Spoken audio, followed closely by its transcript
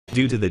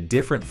Due to the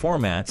different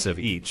formats of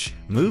each,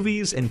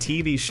 movies and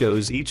TV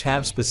shows each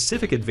have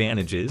specific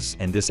advantages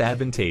and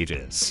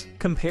disadvantages.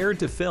 Compared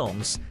to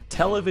films,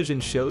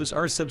 television shows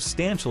are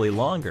substantially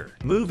longer.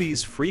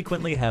 Movies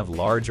frequently have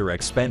larger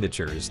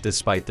expenditures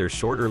despite their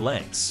shorter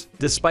lengths.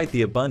 Despite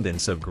the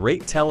abundance of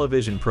great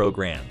television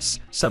programs,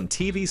 some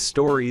TV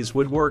stories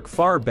would work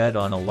far better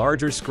on a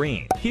larger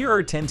screen. Here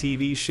are 10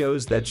 TV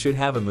shows that should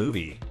have a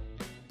movie.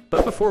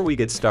 But before we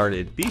get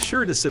started, be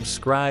sure to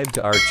subscribe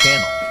to our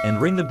channel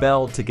and ring the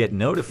bell to get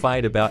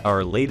notified about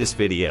our latest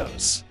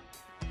videos.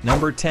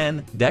 Number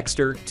 10.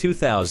 Dexter,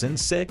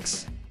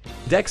 2006.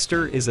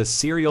 Dexter is a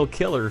serial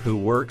killer who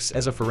works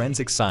as a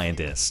forensic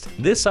scientist.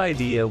 This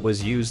idea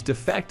was used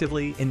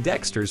effectively in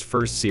Dexter's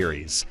first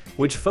series,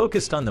 which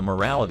focused on the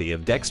morality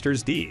of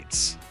Dexter's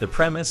deeds. The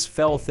premise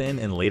fell thin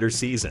in later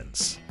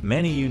seasons.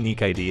 Many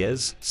unique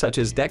ideas, such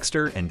as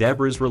Dexter and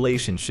Deborah's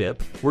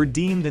relationship, were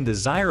deemed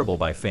undesirable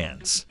by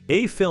fans.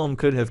 A film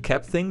could have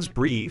kept things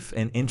brief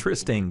and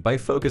interesting by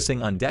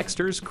focusing on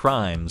Dexter's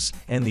crimes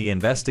and the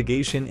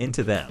investigation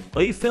into them.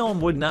 A film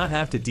would not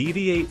have to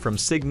deviate from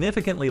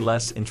significantly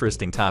less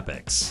interesting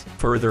topics.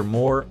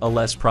 Furthermore, a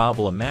less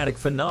problematic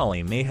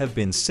finale may have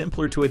been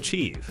simpler to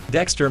achieve.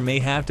 Dexter may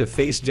have to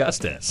face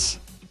justice.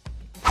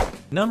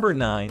 Number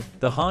 9.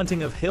 The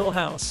Haunting of Hill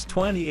House,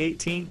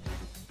 2018.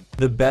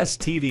 The best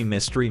TV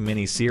mystery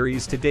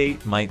miniseries to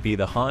date might be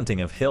The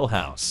Haunting of Hill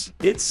House.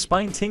 Its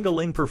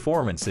spine-tingling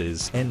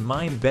performances and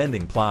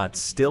mind-bending plots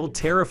still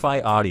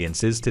terrify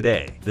audiences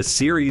today. The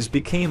series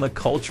became a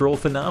cultural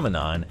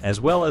phenomenon as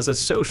well as a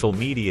social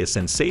media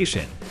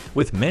sensation,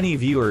 with many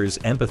viewers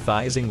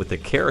empathizing with the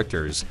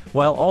characters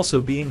while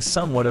also being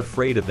somewhat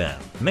afraid of them.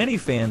 Many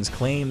fans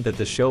claimed that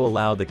the show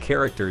allowed the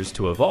characters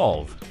to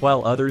evolve,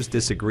 while others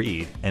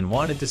disagreed and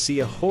wanted to see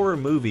a horror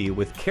movie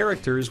with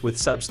characters with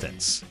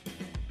substance.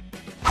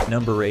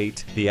 Number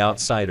 8. The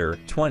Outsider,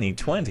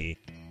 2020.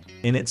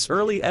 In its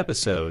early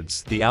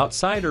episodes, The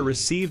Outsider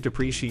received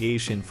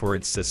appreciation for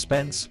its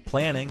suspense,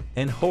 planning,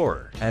 and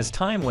horror. As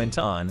time went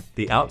on,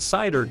 The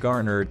Outsider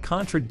garnered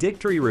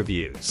contradictory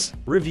reviews.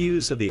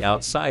 Reviews of The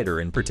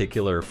Outsider in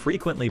particular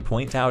frequently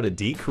point out a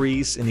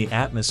decrease in the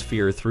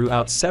atmosphere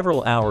throughout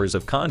several hours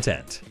of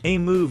content. A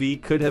movie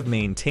could have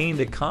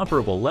maintained a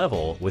comparable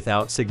level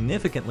without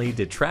significantly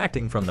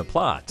detracting from the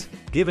plot,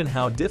 given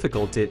how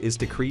difficult it is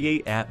to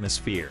create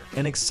atmosphere.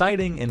 An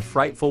exciting and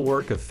frightful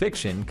work of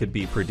fiction could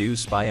be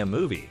produced by a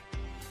movie.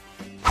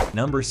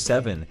 Number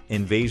 7.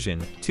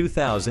 Invasion,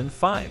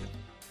 2005.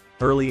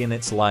 Early in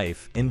its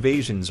life,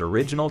 Invasion's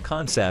original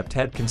concept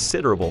had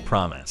considerable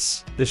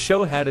promise. The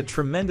show had a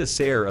tremendous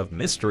air of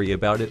mystery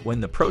about it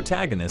when the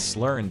protagonists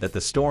learned that the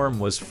storm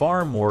was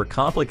far more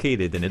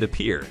complicated than it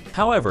appeared.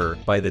 However,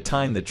 by the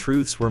time the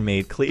truths were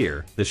made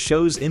clear, the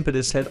show's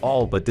impetus had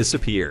all but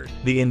disappeared.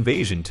 The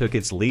invasion took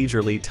its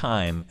leisurely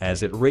time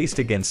as it raced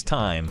against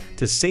time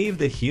to save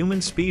the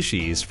human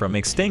species from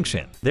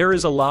extinction. There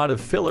is a lot of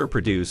filler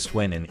produced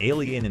when an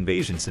alien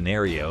invasion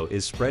scenario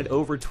is spread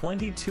over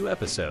 22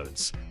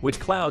 episodes, which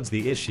clouds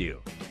the issue.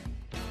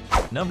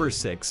 Number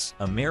 6.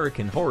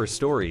 American Horror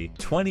Story,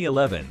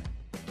 2011.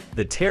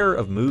 The terror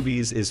of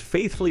movies is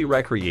faithfully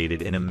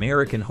recreated in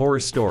American Horror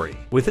Story.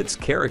 With its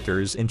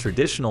characters in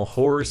traditional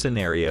horror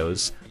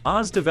scenarios,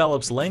 Oz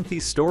develops lengthy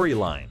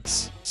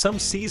storylines. Some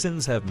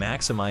seasons have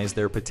maximized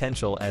their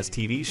potential as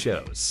TV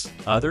shows.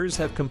 Others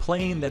have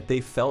complained that they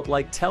felt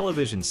like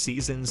television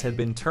seasons had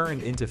been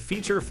turned into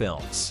feature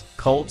films.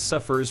 Cult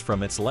suffers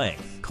from its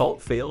length.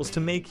 Cult fails to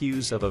make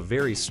use of a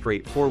very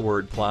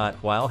straightforward plot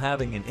while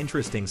having an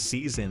interesting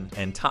season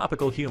and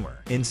topical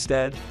humor.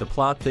 Instead, the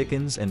plot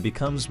thickens and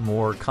becomes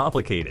more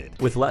complicated.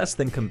 With less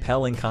than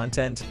compelling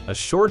content, a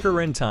shorter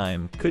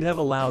runtime could have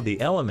allowed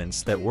the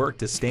elements that work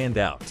to stand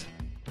out.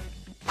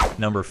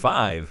 Number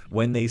 5.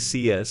 When They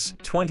See Us,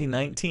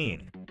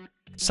 2019.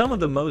 Some of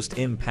the most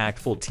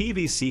impactful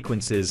TV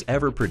sequences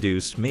ever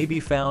produced may be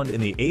found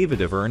in the Ava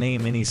DuVernay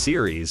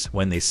miniseries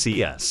When They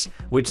See Us,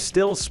 which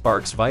still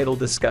sparks vital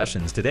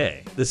discussions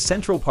today. The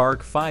Central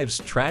Park Five's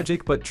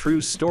tragic but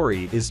true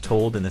story is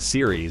told in the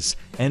series,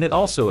 and it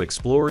also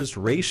explores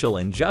racial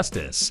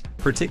injustice,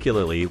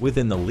 particularly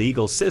within the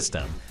legal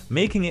system,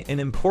 making it an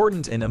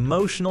important and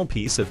emotional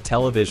piece of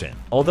television.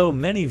 Although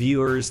many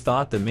viewers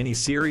thought the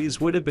miniseries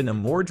would have been a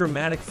more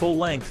dramatic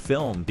full-length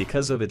film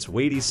because of its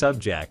weighty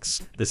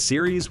subjects, the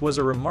series was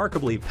a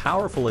remarkably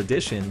powerful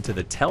addition to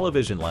the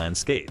television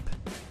landscape.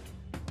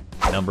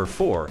 Number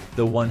 4.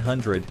 The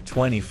 100,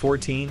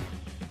 2014.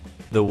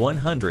 The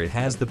 100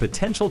 has the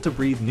potential to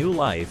breathe new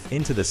life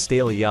into the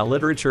Stalia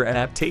literature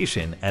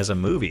adaptation as a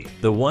movie.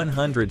 The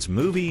 100's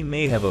movie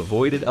may have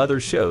avoided other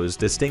shows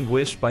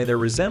distinguished by their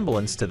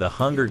resemblance to the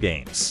Hunger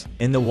Games.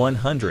 In The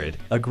 100,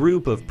 a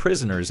group of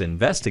prisoners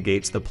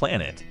investigates the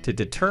planet to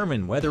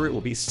determine whether it will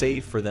be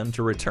safe for them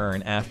to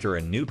return after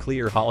a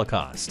nuclear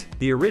holocaust.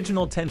 The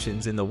original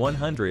tensions in The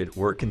 100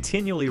 were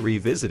continually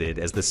revisited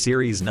as the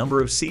series'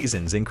 number of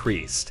seasons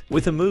increased.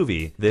 With a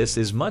movie, this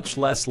is much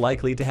less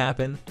likely to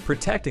happen,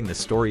 protecting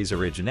the story's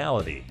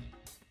originality.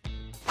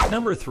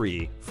 Number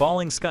 3.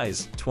 Falling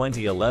Skies,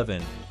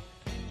 2011.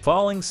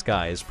 Falling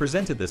Skies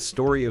presented the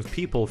story of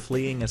people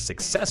fleeing a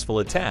successful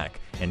attack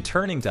and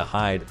turning to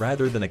hide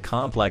rather than a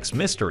complex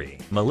mystery.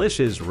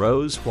 Militias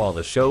rose while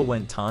the show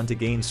went on to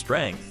gain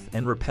strength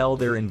and repel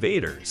their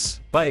invaders.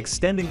 By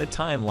extending the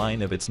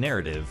timeline of its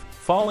narrative,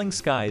 Falling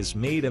Skies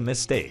made a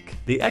mistake.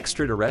 The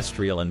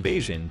extraterrestrial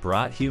invasion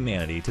brought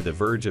humanity to the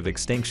verge of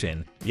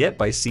extinction, yet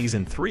by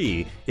season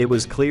 3, it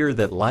was clear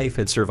that life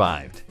had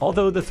survived.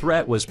 Although the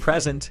threat was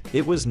present,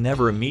 it was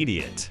never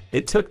immediate.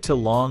 It took too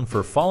long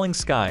for Falling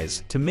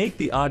Skies to make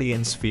the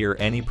audience fear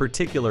any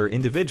particular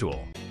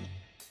individual.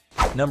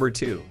 Number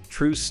 2.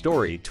 True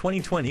Story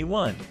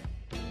 2021.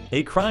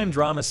 A crime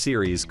drama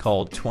series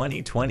called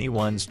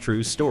 2021's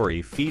True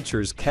Story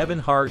features Kevin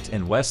Hart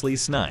and Wesley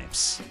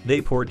Snipes. They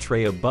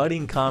portray a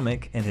budding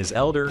comic and his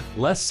elder,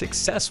 less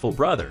successful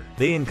brother.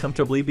 They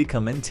uncomfortably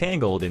become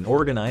entangled in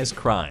organized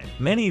crime.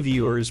 Many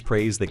viewers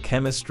praise the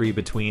chemistry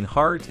between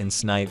Hart and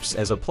Snipes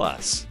as a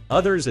plus.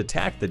 Others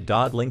attack the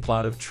dawdling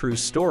plot of True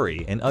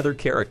Story and other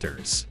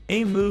characters.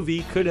 A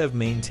movie could have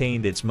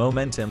maintained its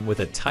momentum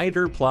with a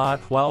tighter plot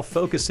while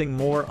focusing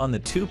more on the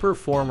two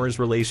performers'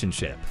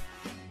 relationship.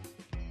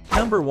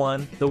 Number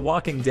 1. The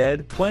Walking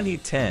Dead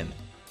 2010.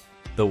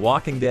 The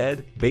Walking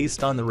Dead,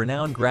 based on the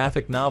renowned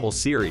graphic novel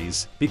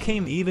series,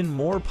 became even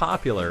more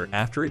popular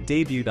after it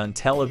debuted on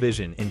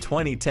television in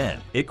 2010.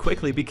 It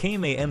quickly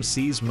became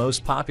AMC's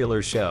most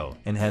popular show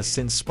and has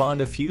since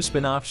spawned a few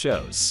spin-off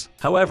shows.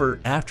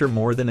 However, after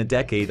more than a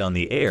decade on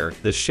the air,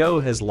 the show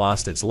has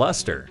lost its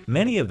luster.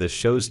 Many of the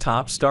show's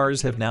top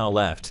stars have now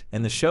left,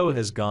 and the show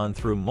has gone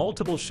through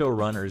multiple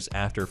showrunners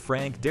after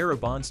Frank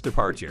Darabont's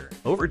departure.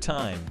 Over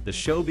time, the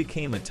show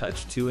became a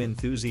touch too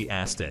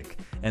enthusiastic,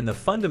 and the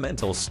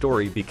fundamental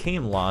story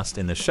became lost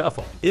in the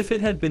shuffle. If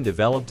it had been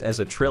developed as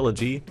a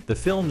trilogy, the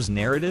film's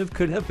narrative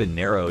could have been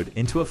narrowed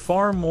into a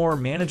far more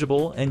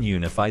manageable and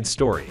unified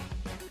story.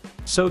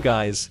 So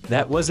guys,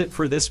 that was it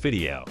for this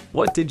video.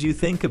 What did you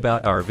think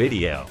about our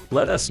video?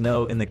 Let us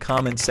know in the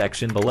comment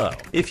section below.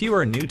 If you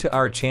are new to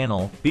our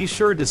channel, be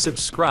sure to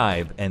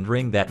subscribe and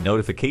ring that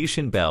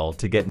notification bell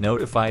to get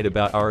notified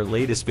about our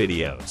latest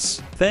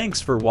videos.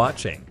 Thanks for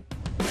watching.